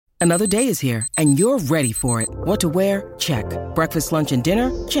Another day is here, and you're ready for it. What to wear? Check. Breakfast, lunch, and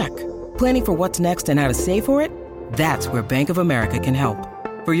dinner? Check. Planning for what's next and how to save for it? That's where Bank of America can help.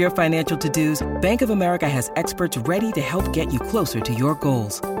 For your financial to-dos, Bank of America has experts ready to help get you closer to your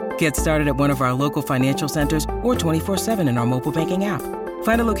goals. Get started at one of our local financial centers or 24/7 in our mobile banking app.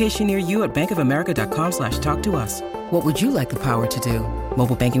 Find a location near you at bankofamerica.com/talktous. What would you like the power to do?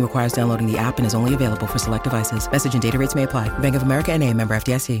 Mobile banking requires downloading the app and is only available for select devices. Message and data rates may apply. Bank of America N.A., member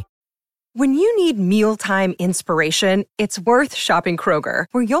FDIC. When you need mealtime inspiration, it's worth shopping Kroger,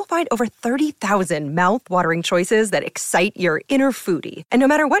 where you'll find over 30,000 mouth-watering choices that excite your inner foodie. And no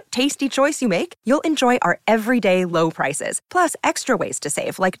matter what tasty choice you make, you'll enjoy our everyday low prices, plus extra ways to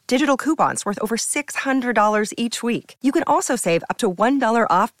save, like digital coupons worth over $600 each week. You can also save up to $1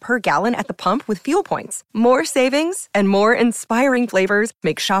 off per gallon at the pump with fuel points. More savings and more inspiring flavors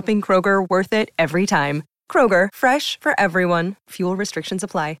make shopping Kroger worth it every time. Kroger, fresh for everyone. Fuel restrictions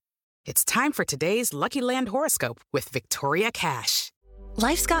apply. It's time for today's Lucky Land horoscope with Victoria Cash.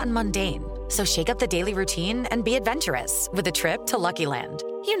 Life's gotten mundane, so shake up the daily routine and be adventurous with a trip to Lucky Land.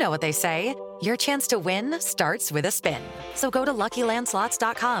 You know what they say, your chance to win starts with a spin. So go to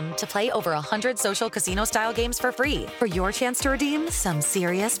LuckyLandSlots.com to play over 100 social casino-style games for free for your chance to redeem some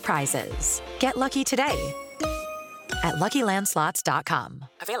serious prizes. Get lucky today at LuckyLandSlots.com.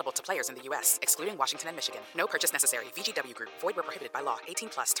 Available to players in the U.S., excluding Washington and Michigan. No purchase necessary. VGW Group. Void where prohibited by law.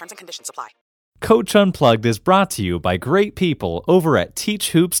 18+. Terms and conditions apply. Coach Unplugged is brought to you by great people over at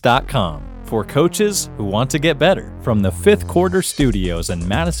TeachHoops.com for coaches who want to get better. From the Fifth Quarter Studios in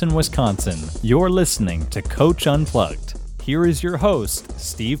Madison, Wisconsin, you're listening to Coach Unplugged. Here is your host,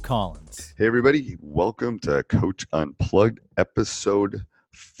 Steve Collins. Hey, everybody. Welcome to Coach Unplugged, episode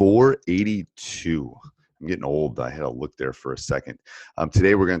 482. I'm getting old. I had to look there for a second.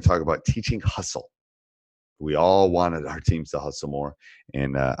 Today, we're going to talk about teaching hustle. We all wanted our teams to hustle more,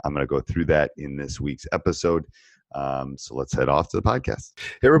 and I'm going to go through that in this week's episode. So let's head off to the podcast.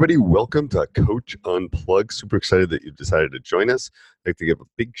 Hey, everybody. Welcome to Coach Unplugged. Super excited that you decided to join us. I'd like to give a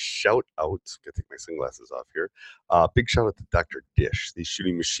big shout out. Got to take my sunglasses off here. Big shout out to Dr. Dish, the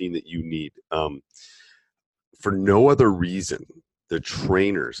shooting machine that you need. For no other reason, the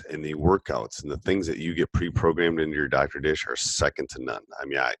trainers and the workouts and the things that you get pre-programmed into your Dr. Dish are second to none. I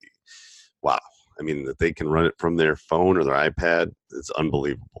mean, wow. I mean, that they can run it from their phone or their iPad, it's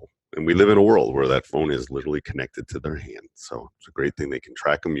unbelievable. And we live in a world where that phone is literally connected to their hand. So it's a great thing. They can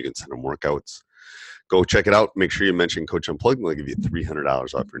track them. You can send them workouts. Go check it out. Make sure you mention Coach Unplugged, and they'll give you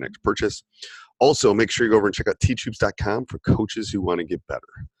 $300 off your next purchase. Also, make sure you go over and check out teachhoops.com for coaches who want to get better.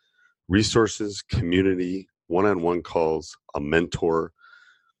 Resources, community, one-on-one calls, a mentor.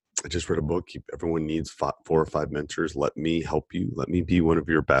 I just read a book. Everyone needs 4 or 5 mentors. Let me help you. Let me be one of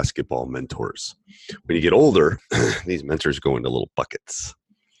your basketball mentors. When you get older, these mentors go into little buckets.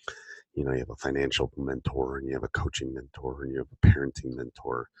 You know, you have a financial mentor, and you have a coaching mentor, and you have a parenting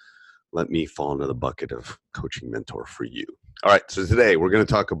mentor. Let me fall into the bucket of coaching mentor for you. All right, so today we're going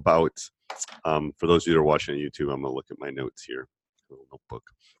to talk about, for those of you that are watching on YouTube, I'm going to look at my notes here, a little notebook.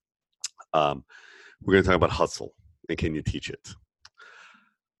 We're going to talk about hustle, and can you teach it?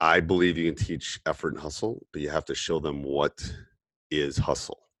 I believe you can teach effort and hustle, but you have to show them what is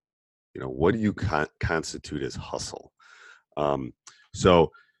hustle. You know, what do you constitute as hustle?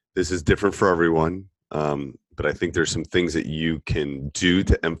 So this is different for everyone, but I think there's some things that you can do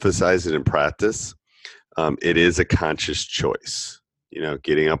to emphasize it in practice. It is a conscious choice, you know,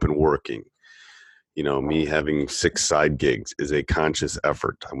 getting up and working. You know, me having 6 side gigs is a conscious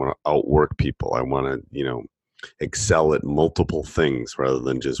effort. I want to outwork people. I want to, you know, excel at multiple things rather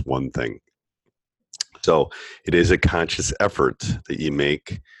than just one thing. So it is a conscious effort that you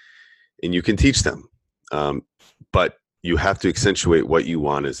make, and you can teach them. But you have to accentuate what you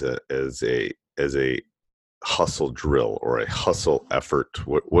want as a hustle drill or a hustle effort.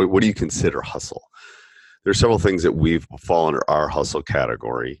 What do you consider hustle? There are several things that we've fall under our hustle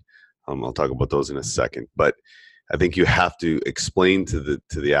category. I'll talk about those in a second, but I think you have to explain to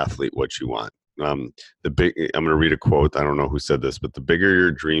the athlete what you want. I'm going to read a quote. I don't know who said this, but the bigger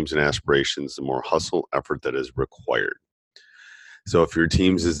your dreams and aspirations, the more hustle effort that is required. So if your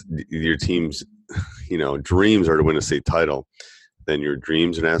team's, you know, dreams are to win a state title, then your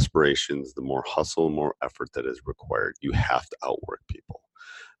dreams and aspirations, the more hustle and more effort that is required. You have to outwork people.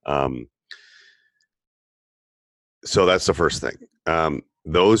 So that's the first thing.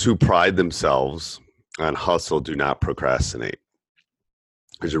 Those who pride themselves on hustle do not procrastinate.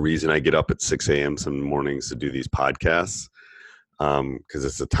 There's a reason I get up at 6 a.m. some mornings to do these podcasts, because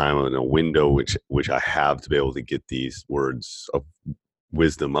it's a time and a window which I have to be able to get these words of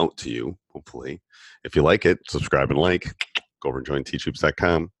wisdom out to you, hopefully. If you like it, subscribe and like. Go over and join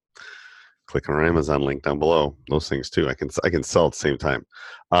teachhoops.com. click on our Amazon link down below. Those things too. I can sell at the same time.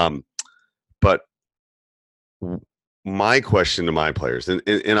 But my question to my players, and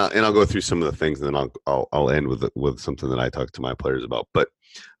I'll go through some of the things, and then I'll end with something that I talk to my players about. But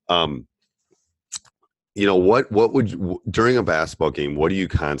what would during a basketball game, what do you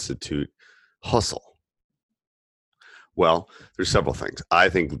constitute hustle? Well, there's several things. I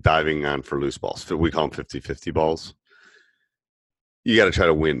think diving on for loose balls, we call them 50-50 balls. You got to try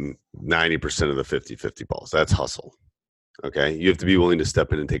to win 90% of the 50-50 balls. That's hustle. Okay. You have to be willing to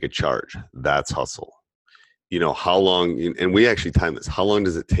step in and take a charge. That's hustle. How long, and we actually time this, how long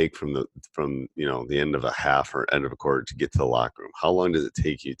does it take from the end of a half or end of a quarter to get to the locker room? How long does it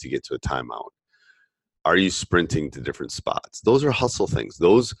take you to get to a timeout? Are you sprinting to different spots? Those are hustle things.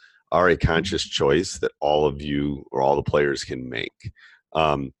 Those are a conscious choice that all of you or all the players can make.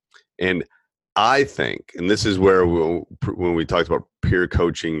 And I think, and this is where when we talked about peer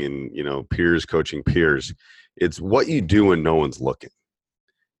coaching and, peers coaching peers, it's what you do when no one's looking.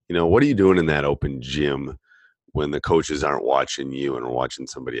 What are you doing in that open gym when the coaches aren't watching you and are watching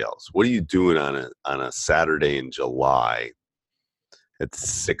somebody else? What are you doing on a Saturday in July at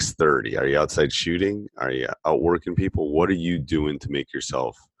 6:30? Are you outside shooting? Are you out working people? What are you doing to make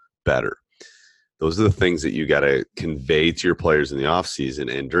yourself better? Those are the things that you got to convey to your players in the off season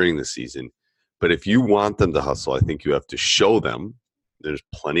and during the season. But if you want them to hustle, I think you have to show them. There's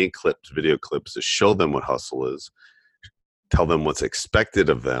plenty of clips, video clips to show them what hustle is, tell them what's expected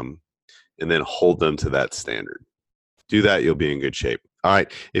of them, and then hold them to that standard. Do that, you'll be in good shape. All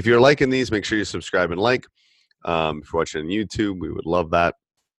right. If you're liking these, make sure you subscribe and like. If you're watching on YouTube, we would love that.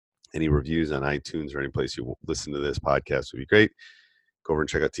 Any reviews on iTunes or any place you listen to this podcast would be great. Go over and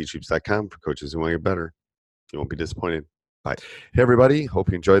check out teachhoops.com for coaches who want to get better. You won't be disappointed. Bye. Hey, everybody. Hope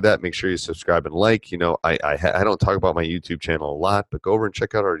you enjoyed that. Make sure you subscribe and like. I don't talk about my YouTube channel a lot, but go over and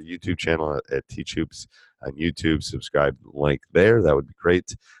check out our YouTube channel at Teach Hoops on YouTube. Subscribe and like there. That would be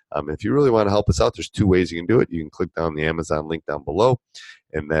great. If you really want to help us out, there's two ways you can do it. You can click down the Amazon link down below,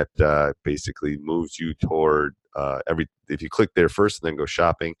 and that basically moves you toward if you click there first and then go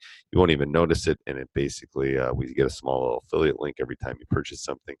shopping, you won't even notice it, and it basically we get a small little affiliate link every time you purchase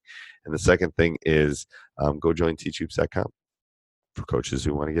something. And the second thing is go join teachhoops.com for coaches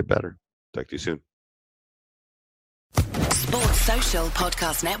who want to get better. Talk to you soon. Sports Social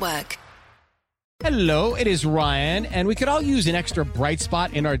Podcast Network. Hello, it is Ryan, and we could all use an extra bright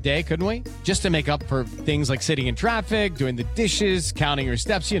spot in our day, couldn't we? Just to make up for things like sitting in traffic, doing the dishes, counting your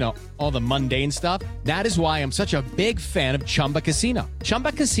steps, all the mundane stuff. That is why I'm such a big fan of Chumba Casino.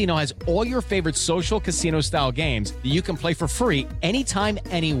 Chumba Casino has all your favorite social casino-style games that you can play for free anytime,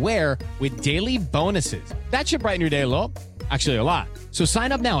 anywhere with daily bonuses. That should brighten your day a little. Actually, a lot. So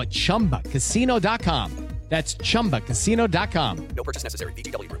sign up now at ChumbaCasino.com. That's ChumbaCasino.com. No purchase necessary.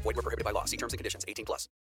 VGW Group. Void where prohibited by law. See terms and conditions. 18+.